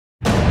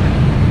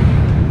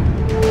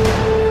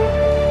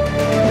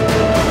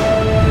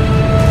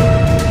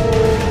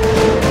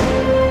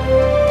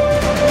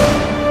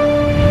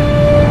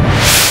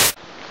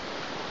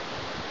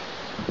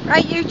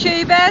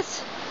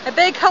YouTubers, a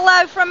big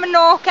hello from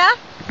Menorca,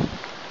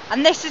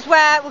 and this is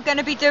where we're going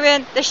to be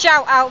doing the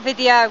shout out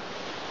video.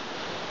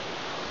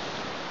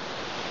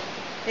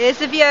 Here's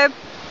the view.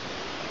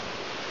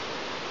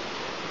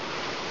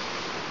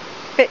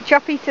 Bit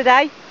choppy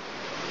today.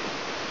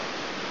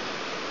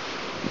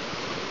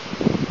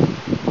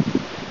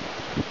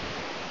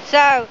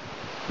 So,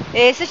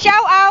 here's the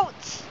shout out.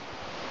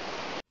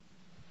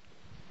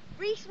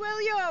 Reese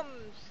Williams.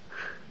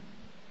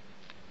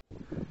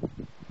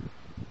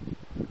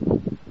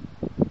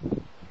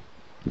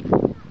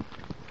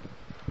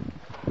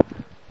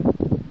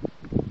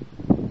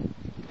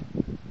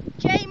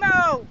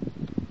 J-Mo.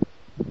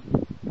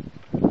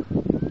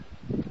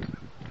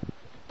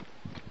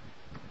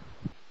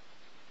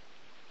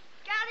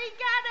 Got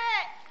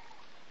it.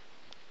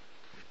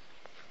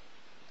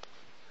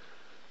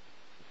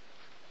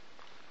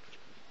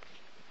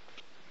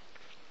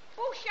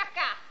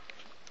 Bushaka.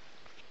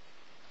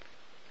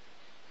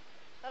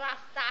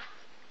 Rasta.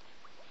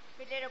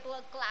 My little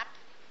blood clot.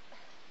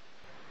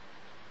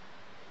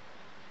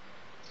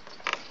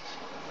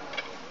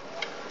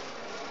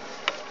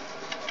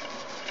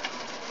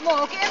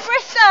 Morgan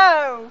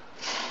Bristow.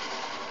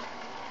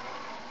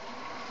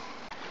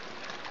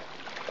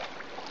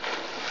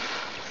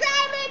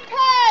 Simon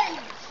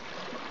Page.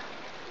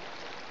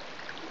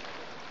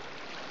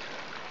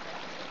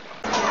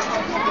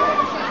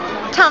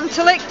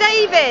 Tantalic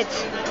David.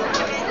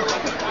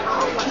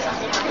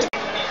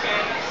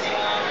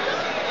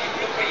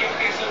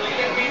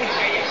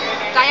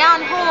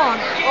 Diane Horn,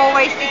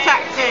 always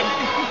detecting.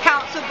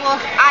 Council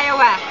Bluff,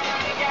 Iowa.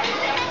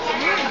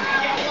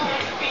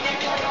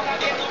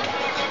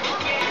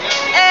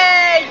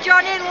 Hey,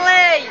 Johnny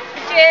Lee.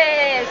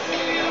 Cheers.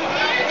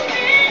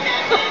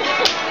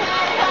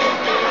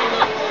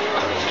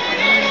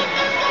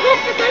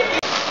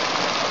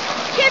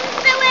 Kim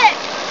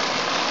Phillips.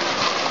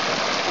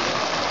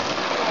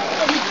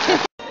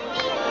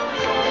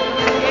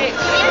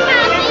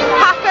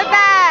 Papa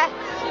Bear.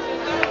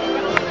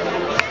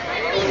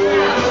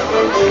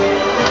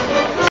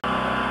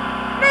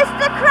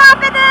 Mr.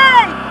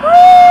 Crabbeney. Woo!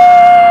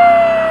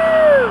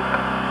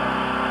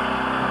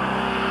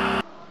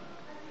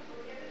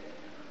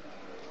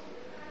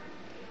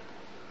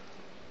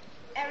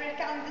 Eric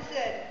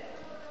Anderson.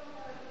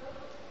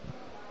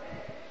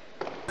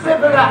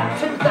 River at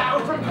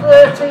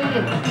 2013.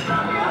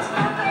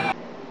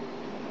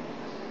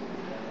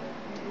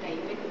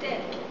 David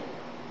Dick.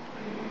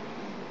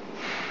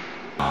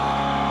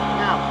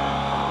 Now.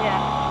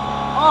 Yeah.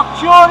 Oh,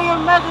 Johnny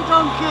and Mega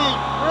Donkey!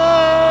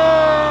 Hey!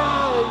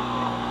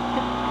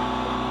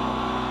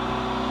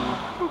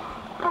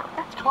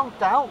 That's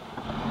conked out.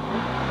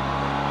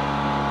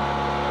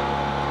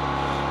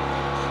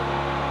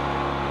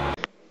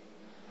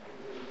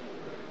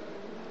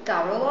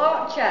 Daryl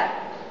Archer.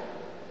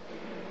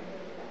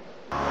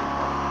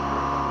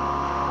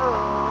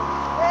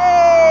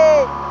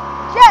 Hey!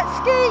 Jet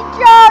Ski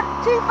John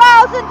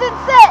 2006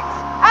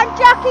 and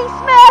Jackie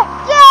Smith.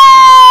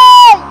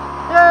 Yay!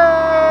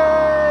 Yay!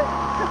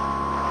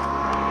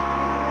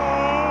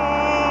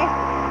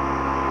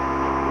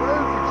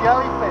 Loads of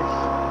jellyfish.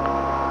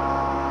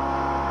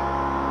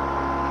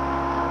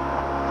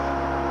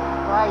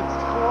 Right,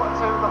 quarter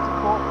two, got to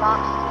quarter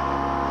past.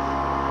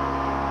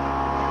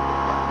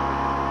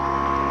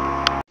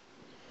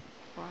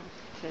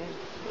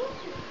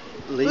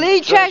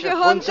 Lee Treasure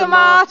Hunter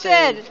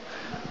Martin.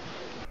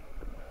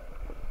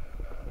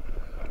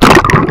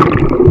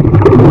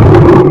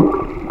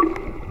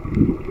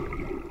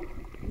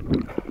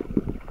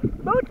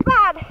 Boat's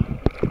bad.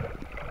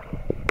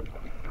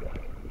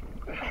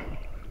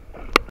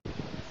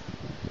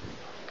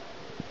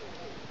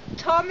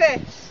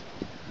 Thomas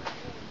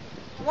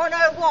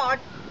 101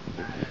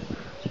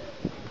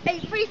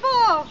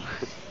 834.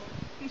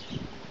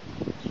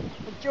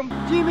 Jump.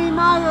 Jimmy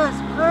Myers!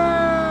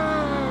 Hey!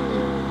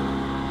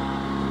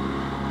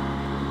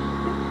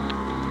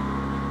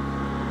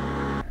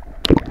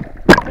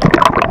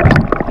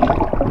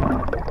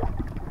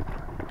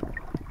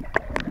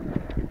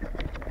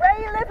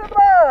 Ray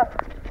Livermore.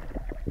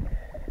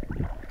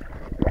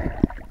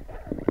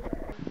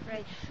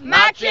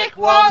 Magic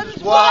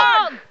Ones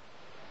 1.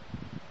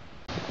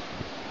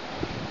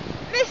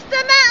 Mr.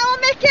 Metal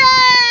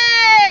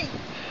Mickey.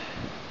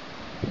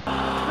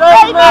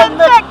 Raymond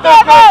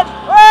McDivitt.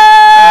 Woo!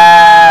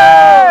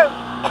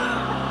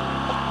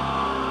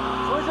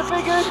 Where's the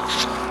figures?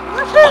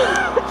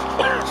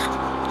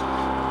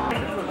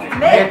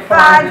 Mick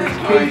finds his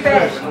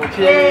keyfish.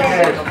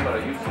 Cheers.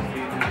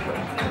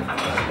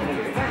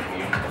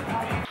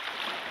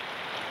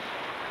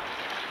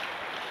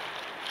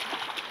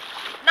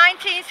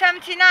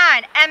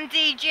 1979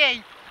 MDG.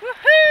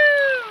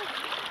 Woohoo!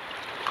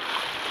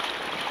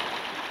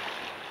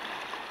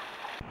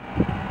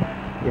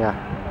 Yeah.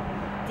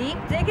 Deep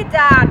digger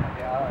down.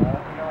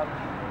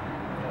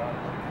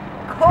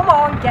 Come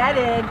on, get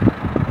in.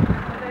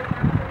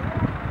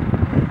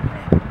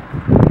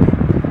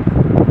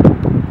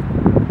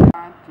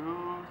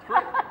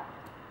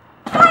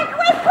 Frank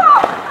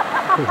Whipple!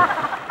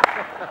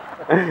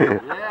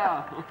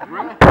 Yeah.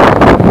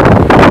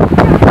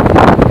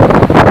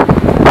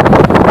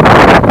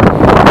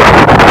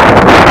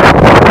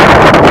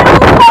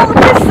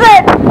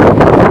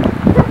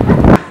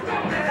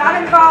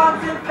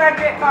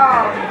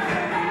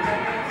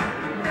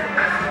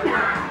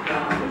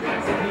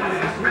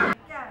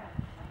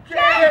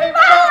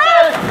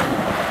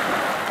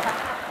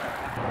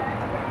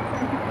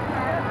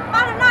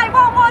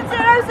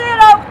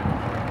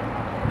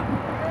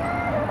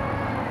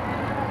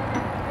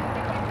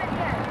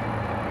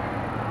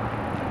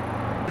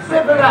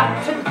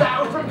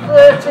 Sutton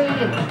 13.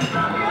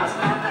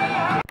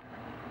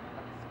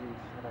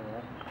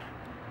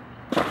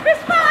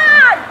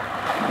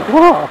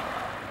 What?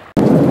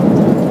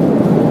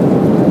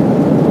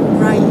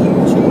 Right,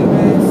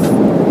 YouTubers,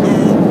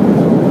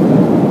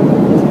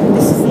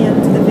 this is the end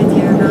of the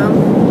video now.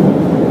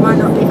 Might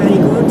not be very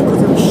good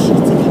because I'm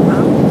shitting my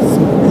pants.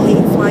 I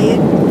hate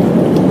flying.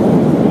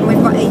 And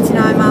we've got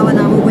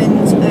 89-mile-an-hour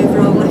winds over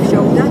our left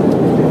shoulder.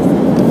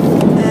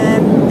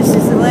 This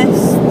is the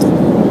list.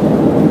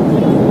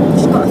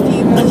 Just got a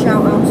few more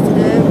shout outs to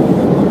do.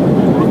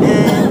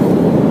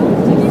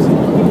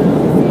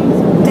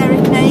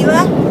 Derek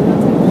Naylor,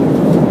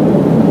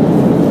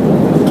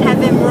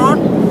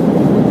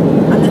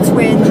 and the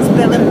twins,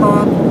 Bill and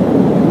Bob,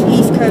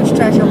 East Coast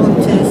Treasure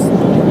Hunters.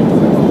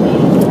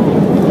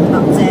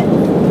 That's it.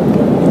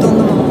 Done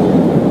them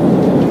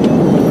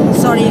all.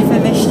 Sorry if I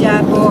missed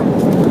you, but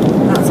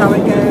that's how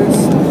it goes.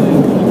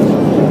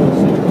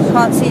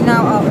 Can't see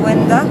now out the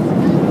window.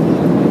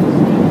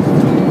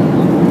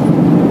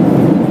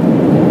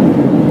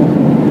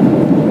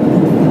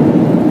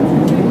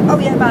 Oh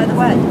yeah, by the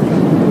way,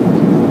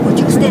 we're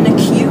just in a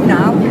queue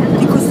now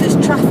because there's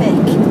traffic.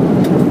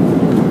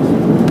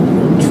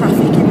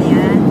 In the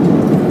air.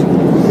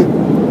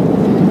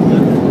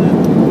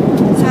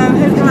 So I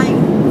hope you like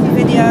the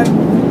video,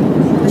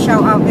 the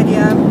shout out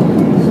video.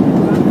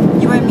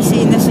 You won't be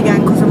seeing this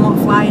again because I'm not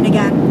flying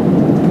again.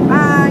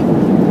 Bye.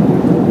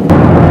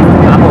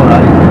 I'm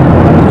alright.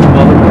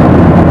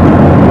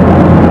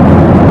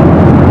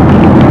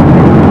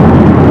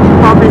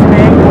 Bothers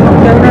me. I'm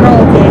not going on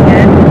holiday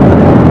again.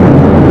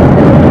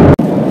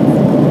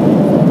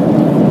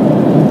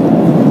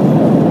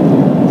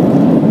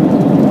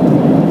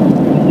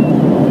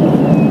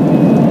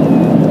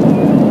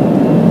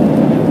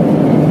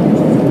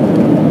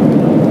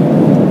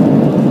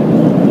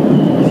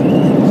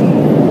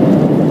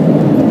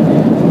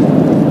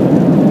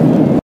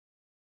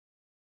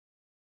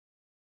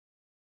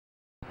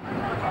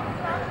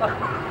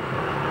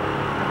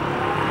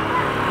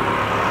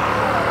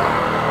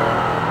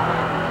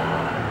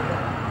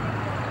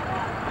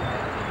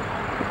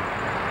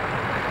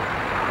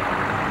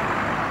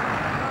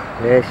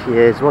 There she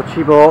is. What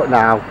she bought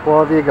now?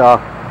 What have you got?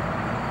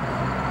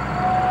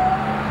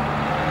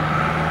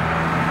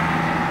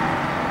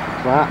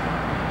 What's that?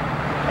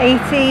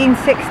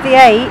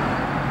 1868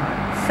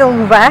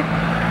 silver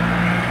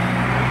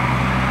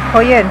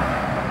coin.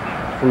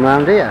 From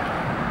round here?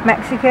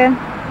 Mexican.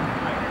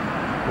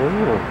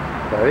 Oh,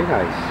 very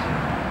nice.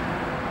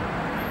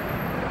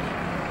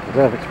 I don't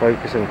know if it's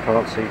focusing, I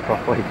can't see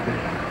properly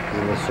because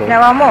of the sun.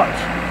 Know how much?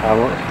 How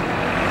much?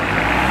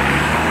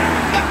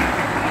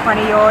 €20.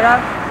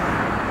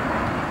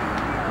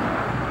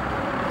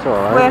 It's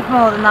alright. Worth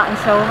more than that in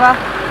silver.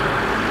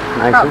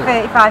 Nice About and,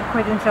 35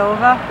 quid in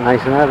silver.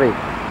 nice and heavy.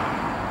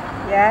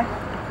 Yeah.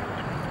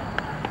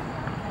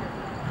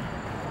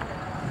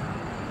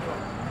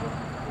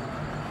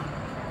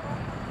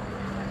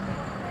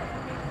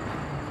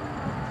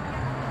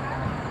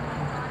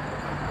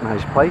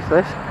 Nice place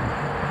this.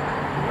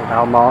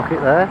 Our market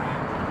there.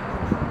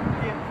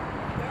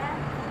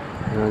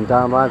 And then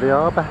down by the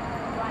harbour.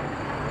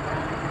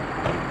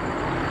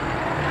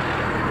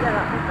 Yeah,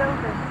 that's the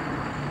building.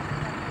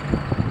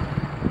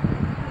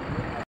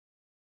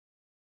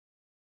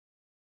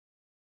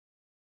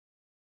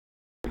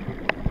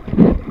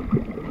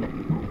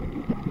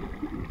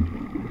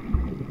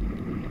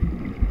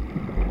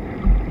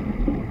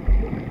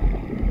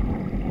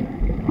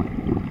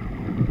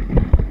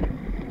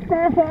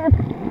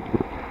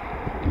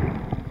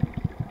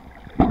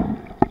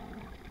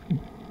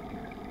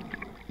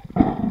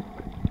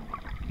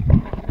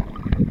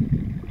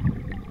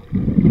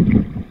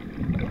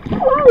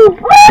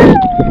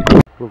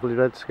 Lovely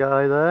red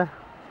sky there.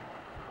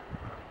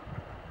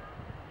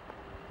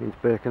 Means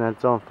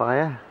Birkenhead's on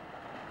fire.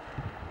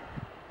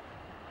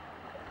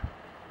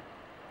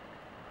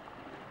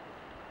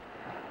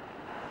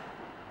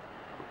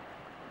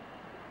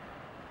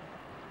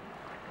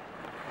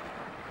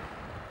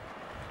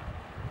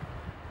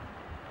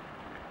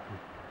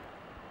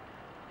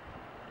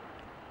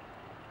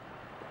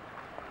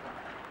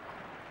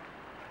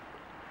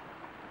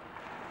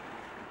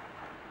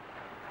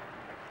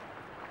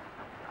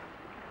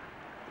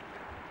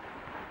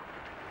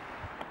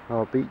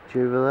 Our beach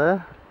over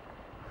there.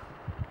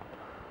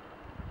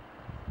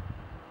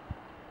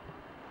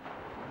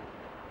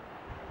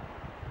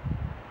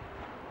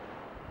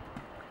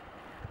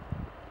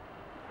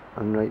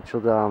 And Rachel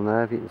down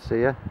there, if you can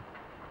see her.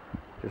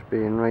 Just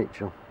being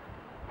Rachel.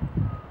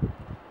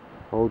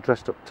 All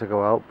dressed up to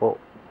go out, but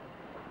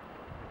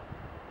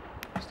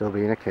still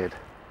being a kid.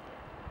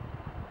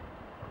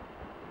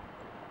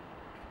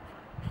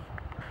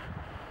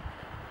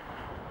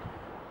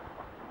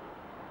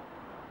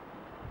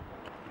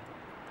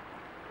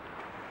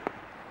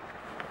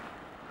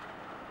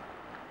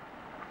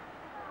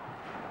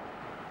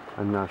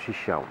 And now she's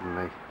shouting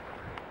me.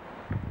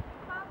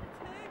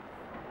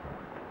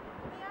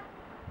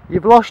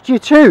 You've lost your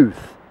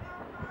tooth?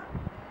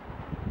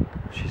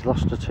 She's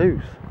lost her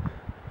tooth.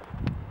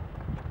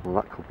 Well,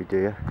 that could be happy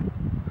dear.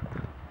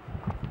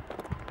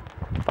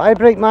 If I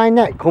break my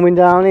neck coming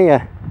down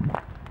here.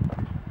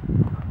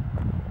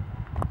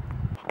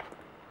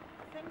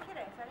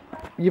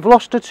 You've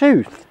lost a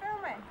tooth?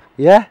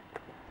 Yeah.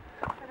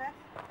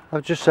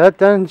 I've just said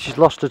then she's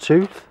lost a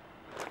tooth.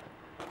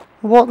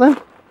 What then?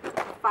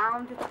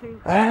 Found a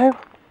tooth. Oh.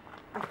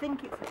 I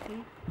think it's a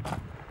tooth.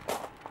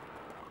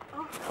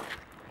 Oh.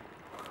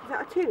 Is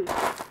that a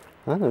tooth?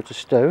 I know, it's a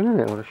stone, isn't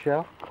it, or a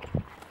shell?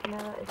 No,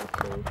 that is a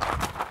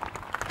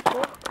tooth.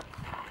 Look.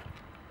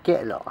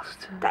 Get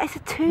lost. That is a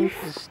tooth.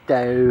 It's a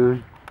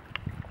stone.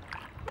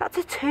 That's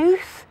a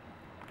tooth.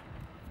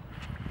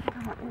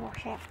 Oh, let me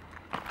wash it.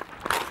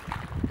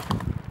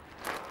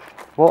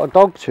 What, a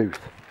dog tooth?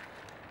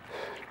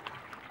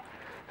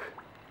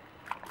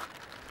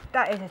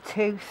 That is a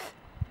tooth.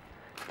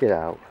 Get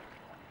out.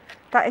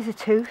 That is a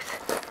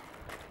tooth.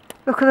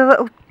 Look at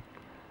the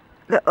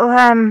little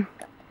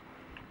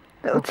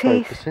Not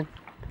teeth. focusing.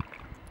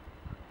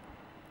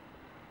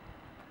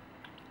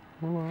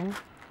 Alright.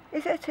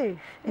 Is it a tooth?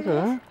 I don't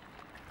know.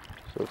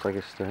 This looks like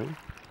a stone.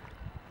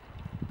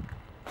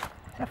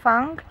 It's a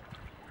fang.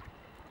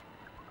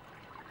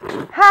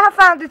 Ha! I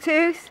found a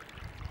tooth.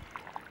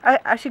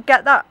 I should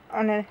get that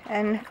on a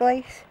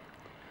necklace.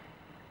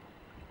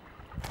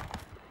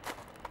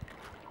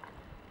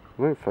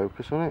 Won't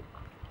focus on it.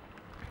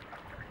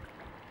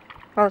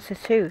 Well, it's a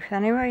tooth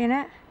anyway, isn't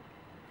it?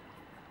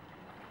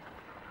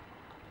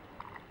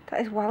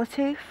 That is well a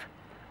tooth.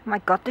 Oh my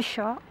god, the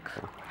sharks.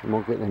 I'm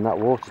not getting in that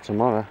water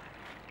tomorrow.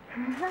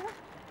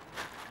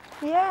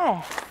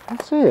 Yeah.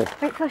 Let's see it.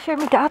 Wait till I show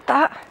my dad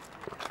that.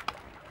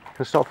 Can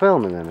I stop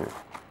filming then?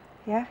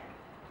 Yeah.